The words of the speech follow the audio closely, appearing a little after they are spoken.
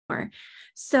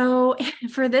So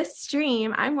for this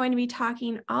stream, I'm going to be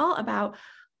talking all about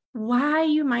why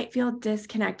you might feel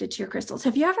disconnected to your crystals.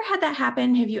 Have you ever had that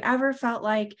happen? Have you ever felt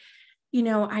like,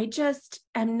 I just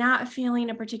am not feeling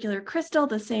a particular crystal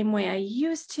the same way I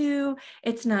used to.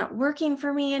 It's not working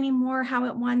for me anymore how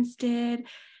it once did.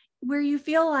 Where you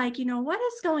feel like, what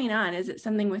is going on? Is it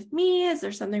something with me? Is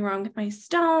there something wrong with my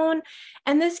stone?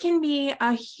 And this can be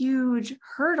a huge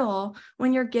hurdle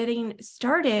when you're getting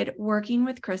started working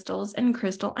with crystals and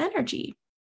crystal energy,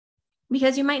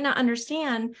 because you might not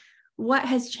understand what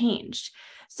has changed.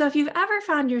 So if you've ever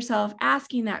found yourself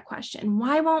asking that question,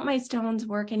 why won't my stones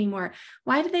work anymore?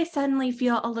 Why do they suddenly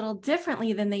feel a little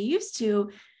differently than they used to?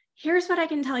 Here's what I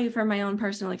can tell you from my own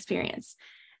personal experience.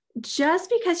 Just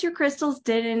because your crystals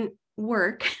didn't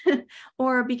work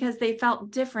or because they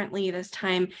felt differently this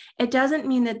time, it doesn't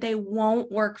mean that they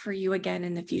won't work for you again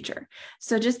in the future.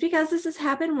 So just because this has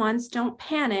happened once, don't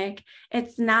panic.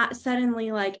 It's not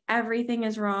suddenly like everything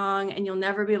is wrong and you'll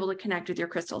never be able to connect with your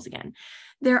crystals again.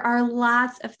 There are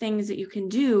lots of things that you can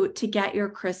do to get your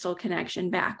crystal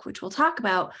connection back, which we'll talk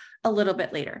about a little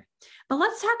bit later. But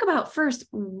let's talk about first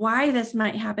why this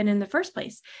might happen in the first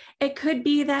place. It could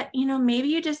be that, maybe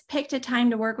you just picked a time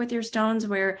to work with your stones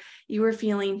where you were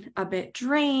feeling a bit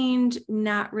drained,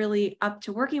 not really up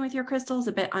to working with your crystals,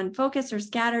 a bit unfocused or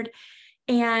scattered.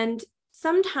 And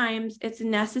sometimes it's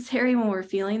necessary when we're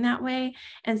feeling that way,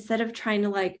 instead of trying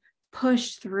to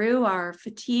push through our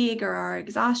fatigue or our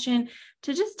exhaustion,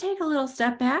 to just take a little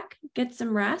step back, get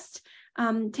some rest.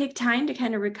 Take time to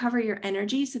kind of recover your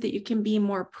energy so that you can be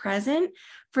more present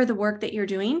for the work that you're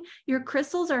doing. Your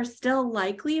crystals are still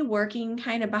likely working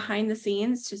kind of behind the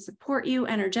scenes to support you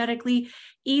energetically,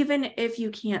 even if you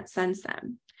can't sense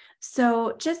them.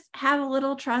 So just have a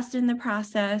little trust in the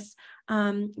process,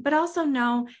 but also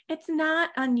know it's not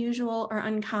unusual or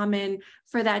uncommon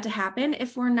for that to happen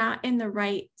if we're not in the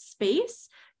right space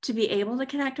to be able to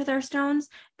connect with our stones,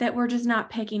 that we're just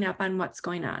not picking up on what's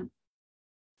going on.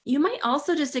 You might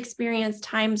also just experience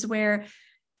times where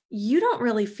you don't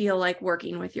really feel like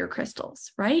working with your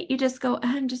crystals, right? You just go,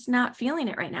 I'm just not feeling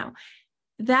it right now.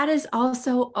 That is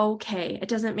also okay. It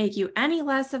doesn't make you any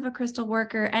less of a crystal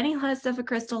worker, any less of a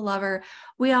crystal lover.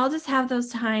 We all just have those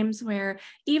times where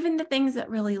even the things that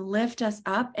really lift us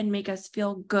up and make us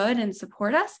feel good and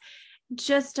support us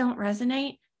just don't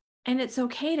resonate. And it's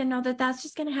okay to know that that's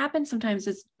just going to happen sometimes.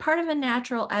 It's part of a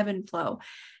natural ebb and flow.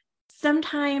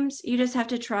 Sometimes you just have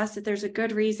to trust that there's a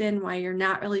good reason why you're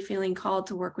not really feeling called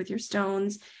to work with your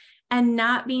stones, and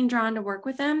not being drawn to work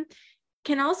with them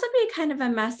can also be kind of a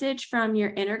message from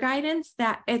your inner guidance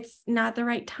that it's not the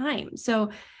right time. So,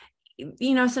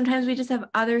 sometimes we just have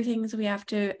other things we have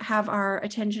to have our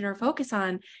attention or focus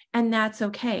on, and that's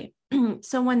okay.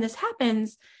 So when this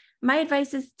happens, my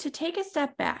advice is to take a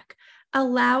step back,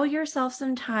 allow yourself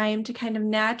some time to kind of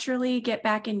naturally get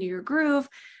back into your groove.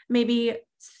 Maybe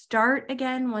start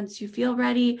again once you feel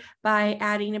ready by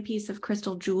adding a piece of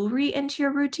crystal jewelry into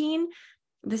your routine.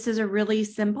 This is a really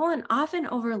simple and often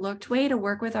overlooked way to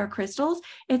work with our crystals.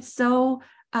 It's so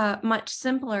much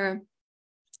simpler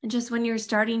just when you're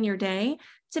starting your day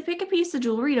to pick a piece of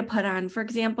jewelry to put on. For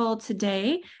example,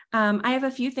 today, I have a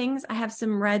few things. I have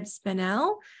some red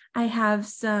spinel, I have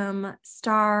some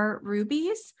star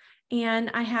rubies,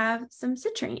 and I have some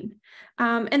citrine.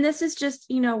 And this is just,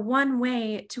 one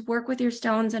way to work with your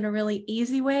stones in a really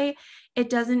easy way. It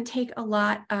doesn't take a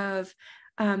lot of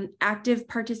active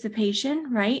participation,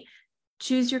 right?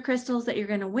 Choose your crystals that you're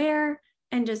going to wear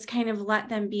and just kind of let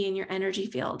them be in your energy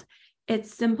field.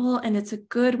 It's simple, and it's a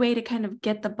good way to kind of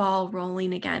get the ball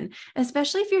rolling again,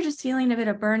 especially if you're just feeling a bit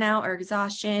of burnout or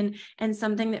exhaustion and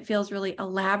something that feels really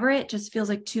elaborate just feels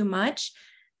like too much.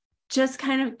 Just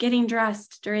kind of getting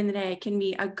dressed during the day can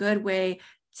be a good way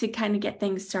to kind of get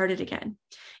things started again.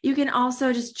 You can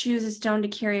also just choose a stone to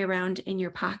carry around in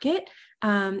your pocket,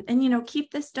 and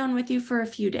keep this stone with you for a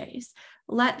few days.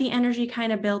 Let the energy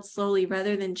kind of build slowly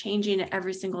rather than changing it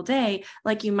every single day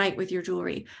like you might with your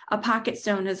jewelry. A pocket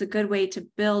stone is a good way to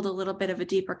build a little bit of a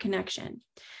deeper connection.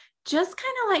 Just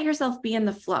kind of let yourself be in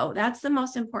the flow. That's the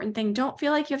most important thing. Don't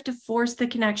feel like you have to force the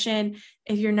connection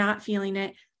if you're not feeling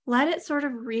it. Let it sort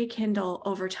of rekindle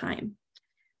over time.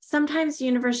 Sometimes the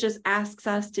universe just asks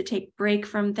us to take break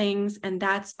from things, and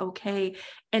that's okay.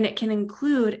 And it can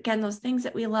include, again, those things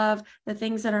that we love, the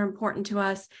things that are important to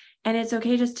us. And it's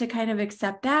okay just to kind of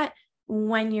accept that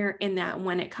when you're in that,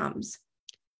 when it comes.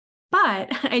 But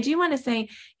I do want to say,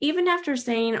 even after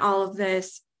saying all of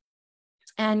this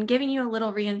and giving you a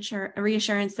little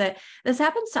reassurance that this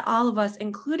happens to all of us,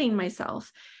 including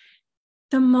myself,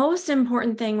 The most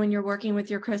important thing when you're working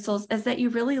with your crystals is that you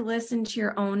really listen to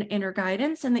your own inner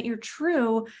guidance and that you're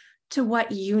true to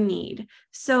what you need.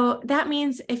 So that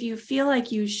means if you feel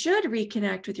like you should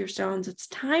reconnect with your stones, it's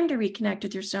time to reconnect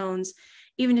with your stones,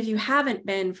 even if you haven't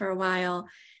been for a while,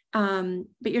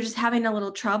 but you're just having a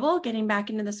little trouble getting back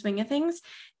into the swing of things,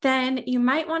 then you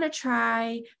might want to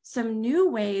try some new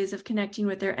ways of connecting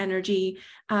with their energy.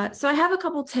 So I have a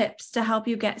couple tips to help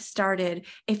you get started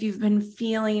if you've been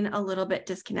feeling a little bit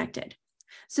disconnected.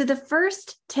 So the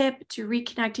first tip to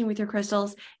reconnecting with your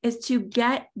crystals is to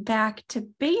get back to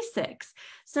basics.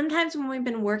 Sometimes when we've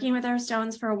been working with our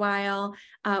stones for a while,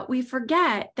 we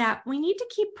forget that we need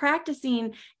to keep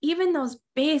practicing even those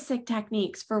basic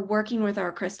techniques for working with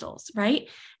our crystals, right?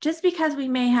 Just because we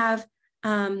may have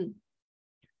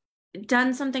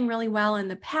done something really well in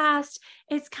the past,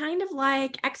 it's kind of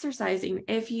like exercising.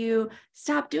 If you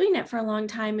stop doing it for a long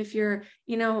time, if you're,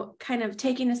 kind of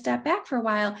taking a step back for a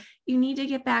while, you need to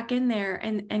get back in there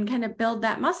and kind of build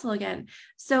that muscle again.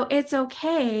 So it's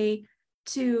okay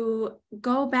to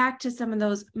go back to some of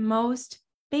those most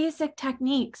basic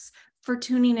techniques for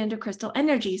tuning into crystal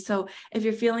energy. So if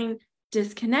you're feeling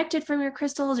disconnected from your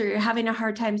crystals or you're having a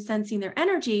hard time sensing their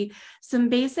energy, some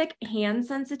basic hand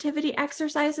sensitivity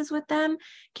exercises with them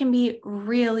can be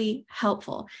really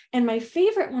helpful. And my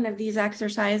favorite one of these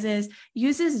exercises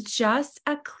uses just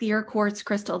a clear quartz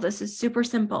crystal. This is super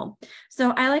simple.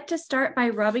 So I like to start by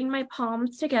rubbing my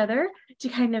palms together to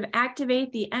kind of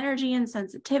activate the energy and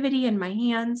sensitivity in my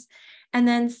hands, and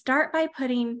then start by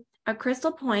putting a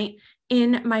crystal point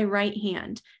in my right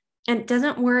hand. And it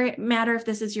doesn't matter if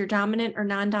this is your dominant or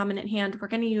non-dominant hand, we're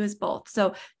going to use both.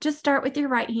 So just start with your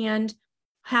right hand,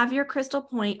 have your crystal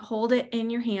point, hold it in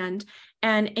your hand,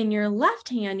 and in your left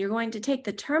hand, you're going to take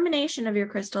the termination of your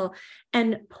crystal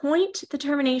and point the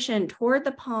termination toward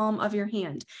the palm of your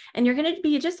hand. And you're going to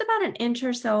be just about an inch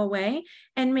or so away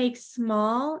and make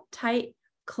small, tight,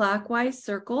 clockwise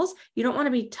circles. You don't want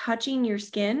to be touching your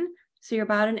skin, so you're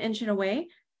about an inch away.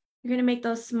 You're going to make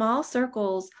those small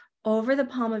circles over the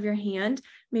palm of your hand.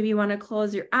 Maybe you want to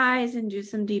close your eyes and do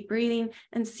some deep breathing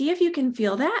and see if you can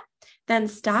feel that. Then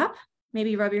stop,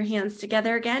 maybe rub your hands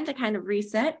together again to kind of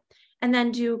reset, and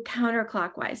then do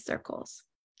counterclockwise circles.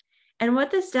 And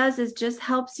what this does is just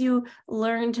helps you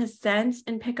learn to sense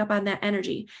and pick up on that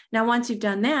energy. Now, once you've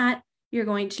done that, you're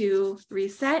going to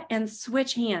reset and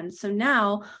switch hands. So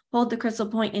now hold the crystal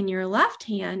point in your left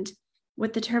hand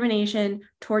with the termination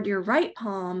toward your right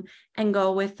palm and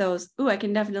go with those. Ooh, I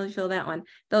can definitely feel that one.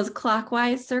 Those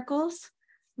clockwise circles,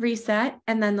 reset,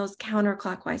 and then those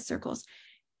counterclockwise circles.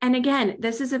 And again,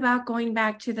 this is about going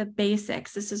back to the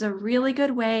basics. This is a really good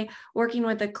way working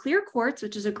with a clear quartz,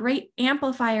 which is a great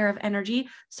amplifier of energy.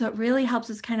 So it really helps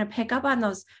us kind of pick up on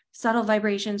those subtle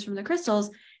vibrations from the crystals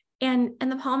and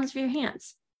the palms of your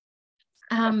hands.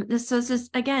 This is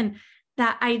just, again,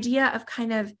 that idea of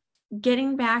kind of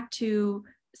getting back to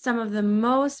some of the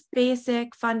most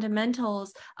basic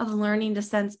fundamentals of learning to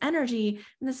sense energy.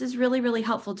 And this is really, really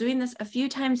helpful. Doing this a few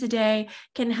times a day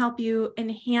can help you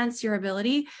enhance your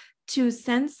ability to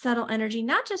sense subtle energy,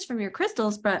 not just from your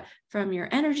crystals, but from your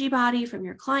energy body, from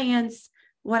your clients,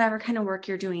 whatever kind of work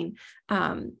you're doing.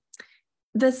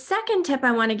 The second tip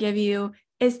I want to give you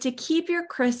is to keep your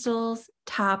crystals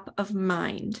top of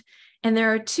mind. And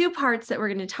there are two parts that we're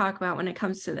going to talk about when it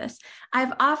comes to this.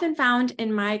 I've often found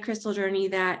in my crystal journey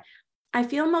that I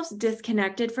feel most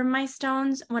disconnected from my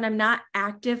stones when I'm not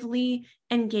actively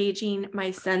engaging my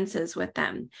senses with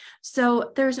them.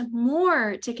 So there's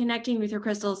more to connecting with your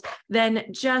crystals than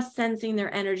just sensing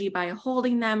their energy by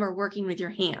holding them or working with your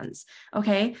hands.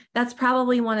 Okay, that's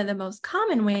probably one of the most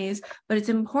common ways, but it's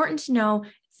important to know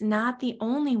it's not the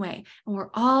only way. And we're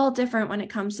all different when it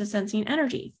comes to sensing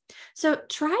energy. So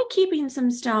try keeping some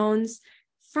stones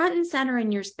front and center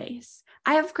in your space.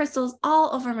 I have crystals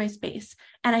all over my space.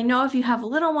 And I know if you have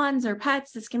little ones or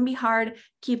pets, this can be hard,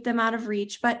 keep them out of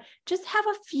reach, but just have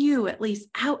a few at least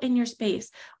out in your space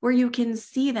where you can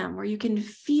see them, where you can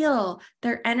feel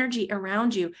their energy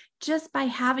around you just by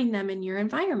having them in your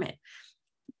environment.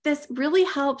 This really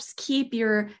helps keep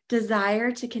your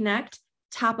desire to connect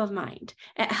top of mind.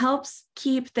 It helps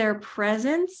keep their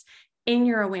presence in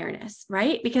your awareness,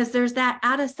 right? Because there's that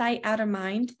out of sight, out of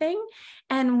mind thing.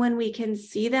 And when we can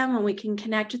see them, when we can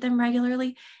connect with them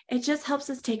regularly, it just helps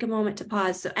us take a moment to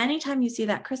pause. So anytime you see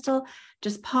that crystal,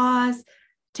 just pause,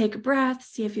 take a breath,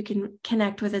 see if you can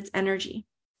connect with its energy.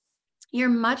 You're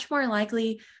much more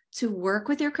likely to work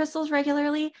with your crystals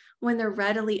regularly when they're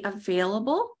readily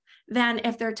available than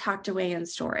if they're tucked away in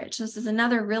storage. This is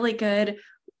another really good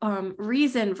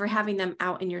reason for having them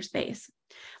out in your space.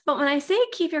 But when I say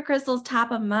keep your crystals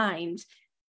top of mind,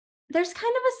 there's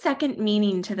kind of a second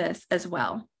meaning to this as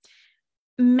well.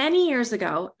 Many years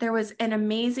ago, there was an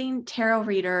amazing tarot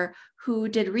reader who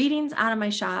did readings out of my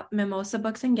shop, Mimosa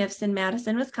Books and Gifts in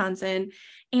Madison, Wisconsin.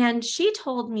 And she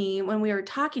told me when we were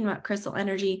talking about crystal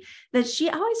energy that she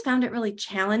always found it really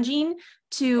challenging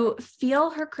to feel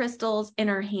her crystals in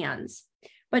her hands.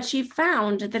 But she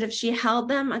found that if she held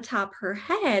them atop her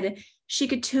head, she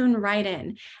could tune right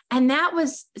in. And that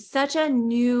was such a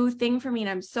new thing for me. And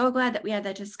I'm so glad that we had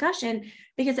that discussion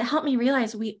because it helped me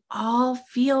realize we all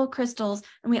feel crystals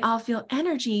and we all feel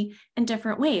energy in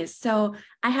different ways. So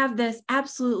I have this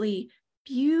absolutely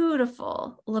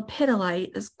beautiful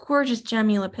lepidolite, this gorgeous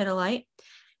gemmy lepidolite.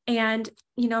 And,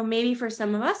 maybe for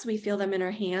some of us, we feel them in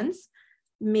our hands.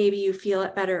 Maybe you feel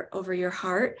it better over your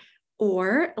heart.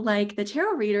 Or like the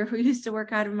tarot reader who used to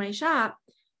work out of my shop,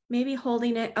 maybe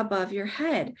holding it above your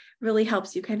head really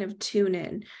helps you kind of tune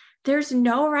in. There's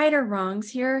no right or wrongs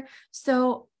here.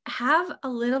 So have a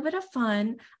little bit of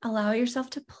fun, allow yourself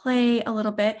to play a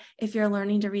little bit if you're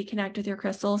learning to reconnect with your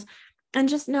crystals, and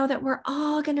just know that we're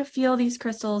all going to feel these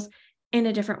crystals in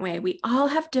a different way. We all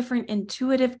have different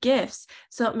intuitive gifts.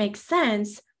 So it makes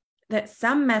sense that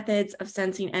some methods of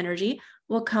sensing energy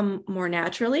will come more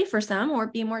naturally for some or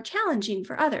be more challenging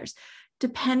for others,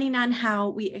 depending on how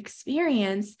we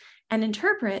experience and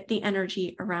interpret the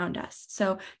energy around us.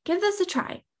 So give this a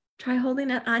try. Try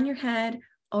holding it on your head,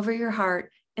 over your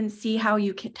heart, and see how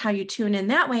you tune in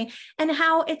that way and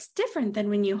how it's different than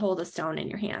when you hold a stone in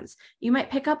your hands. You might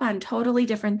pick up on totally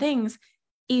different things,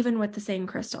 even with the same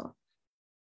crystal.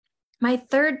 My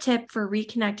third tip for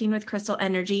reconnecting with crystal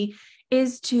energy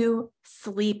is to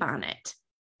sleep on it.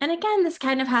 And again, this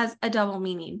kind of has a double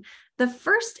meaning. The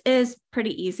first is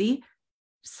pretty easy.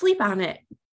 Sleep on it.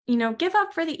 Give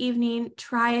up for the evening,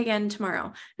 try again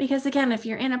tomorrow. Because again, if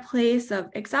you're in a place of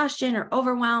exhaustion or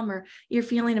overwhelm, or you're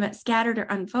feeling a bit scattered or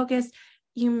unfocused,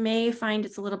 you may find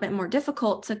it's a little bit more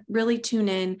difficult to really tune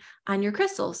in on your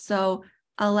crystals. So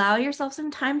allow yourself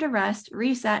some time to rest,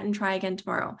 reset, and try again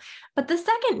tomorrow. But the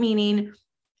second meaning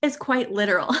is quite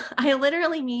literal. I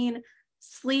literally mean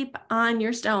sleep on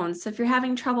your stones. So if you're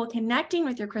having trouble connecting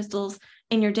with your crystals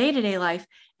in your day-to-day life,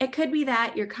 it could be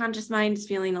that your conscious mind is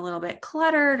feeling a little bit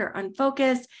cluttered or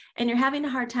unfocused, and you're having a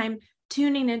hard time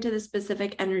tuning into the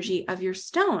specific energy of your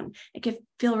stone. It can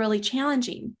feel really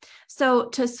challenging. So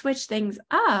to switch things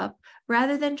up,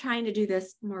 rather than trying to do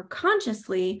this more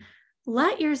consciously,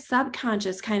 let your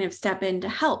subconscious kind of step in to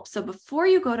help. So before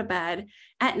you go to bed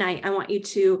at night, I want you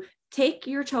to take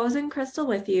your chosen crystal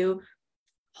with you,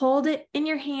 hold it in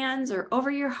your hands or over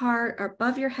your heart or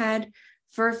above your head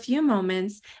for a few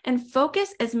moments, and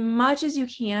focus as much as you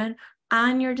can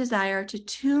on your desire to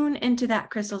tune into that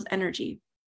crystal's energy.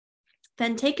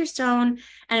 Then take your stone,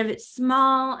 and if it's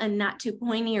small and not too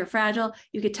pointy or fragile,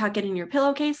 you could tuck it in your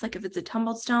pillowcase, like if it's a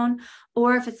tumbled stone,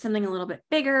 or if it's something a little bit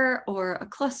bigger or a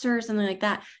cluster or something like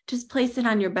that, just place it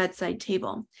on your bedside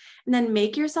table. And then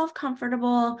make yourself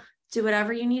comfortable. Do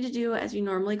whatever you need to do as you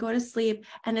normally go to sleep.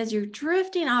 And as you're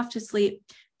drifting off to sleep,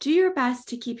 do your best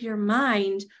to keep your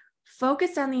mind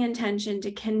focused on the intention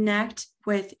to connect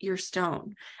with your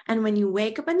stone. And when you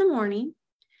wake up in the morning,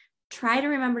 try to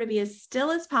remember to be as still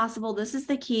as possible. This is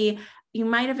the key. You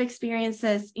might have experienced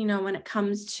this, when it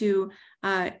comes to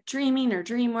dreaming or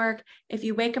dream work. If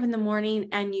you wake up in the morning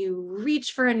and you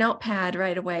reach for a notepad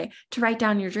right away to write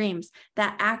down your dreams,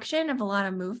 that action of a lot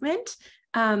of movement,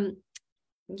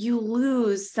 you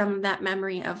lose some of that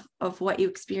memory of what you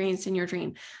experienced in your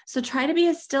dream. So try to be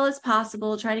as still as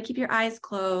possible. Try to keep your eyes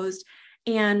closed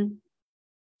and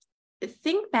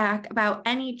think back about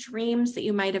any dreams that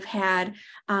you might have had,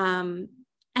 and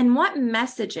what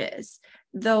messages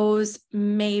those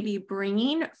may be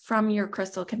bringing from your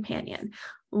crystal companion.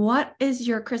 What is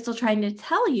your crystal trying to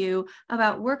tell you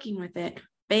about working with it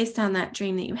based on that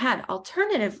dream that you had?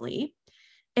 Alternatively,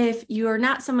 if you're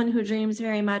not someone who dreams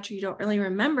very much, or you don't really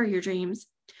remember your dreams,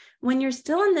 when you're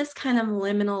still in this kind of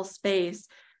liminal space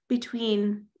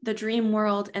between the dream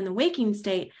world and the waking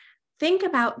state, think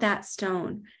about that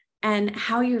stone and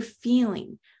how you're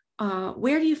feeling.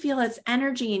 Where do you feel its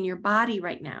energy in your body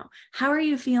right now? How are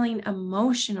you feeling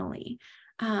emotionally?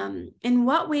 In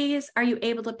what ways are you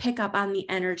able to pick up on the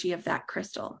energy of that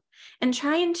crystal? And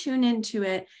try and tune into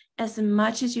it as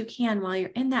much as you can while you're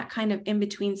in that kind of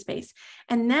in-between space.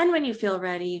 And then when you feel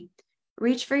ready,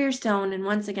 reach for your stone and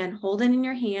once again, hold it in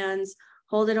your hands,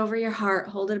 hold it over your heart,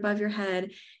 hold it above your head,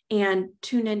 and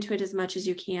tune into it as much as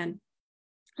you can.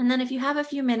 And then if you have a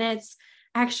few minutes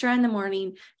extra in the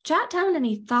morning, jot down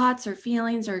any thoughts or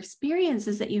feelings or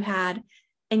experiences that you had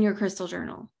in your crystal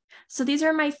journal. So these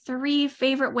are my 3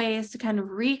 favorite ways to kind of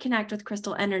reconnect with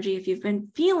crystal energy if you've been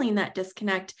feeling that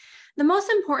disconnect The most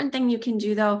important thing you can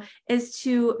do, though, is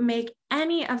to make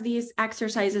any of these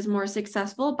exercises more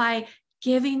successful by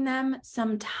giving them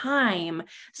some time.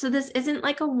 So this isn't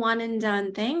like a one and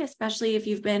done thing, especially if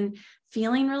you've been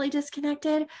feeling really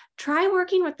disconnected. Try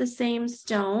working with the same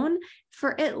stone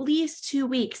for at least 2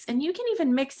 weeks, and you can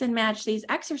even mix and match these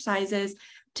exercises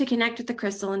to connect with the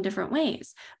crystal in different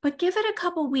ways. But give it a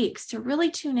couple weeks to really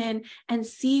tune in and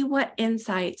see what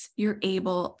insights you're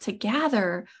able to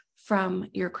gather from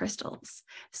your crystals.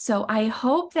 So I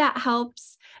hope that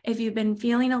helps if you've been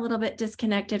feeling a little bit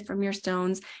disconnected from your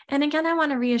stones. And again, I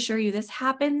want to reassure you, this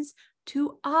happens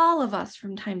to all of us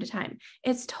from time to time.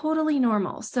 It's totally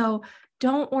normal. So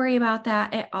don't worry about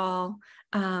that at all.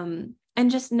 And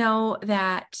just know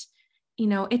that,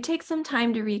 it takes some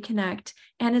time to reconnect,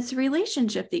 and it's a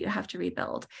relationship that you have to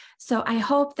rebuild. So I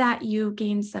hope that you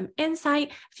gained some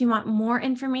insight. If you want more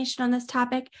information on this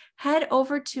topic, head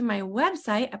over to my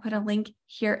website. I put a link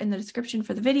here in the description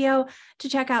for the video to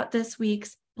check out this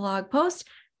week's blog post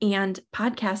and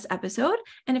podcast episode.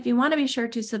 And if you want to be sure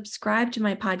to subscribe to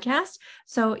my podcast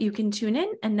so you can tune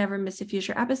in and never miss a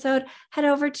future episode, head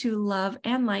over to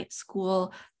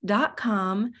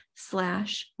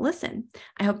loveandlightschool.com/listen.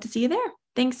 I hope to see you there.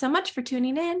 Thanks so much for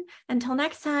tuning in. Until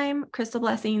next time, crystal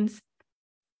blessings.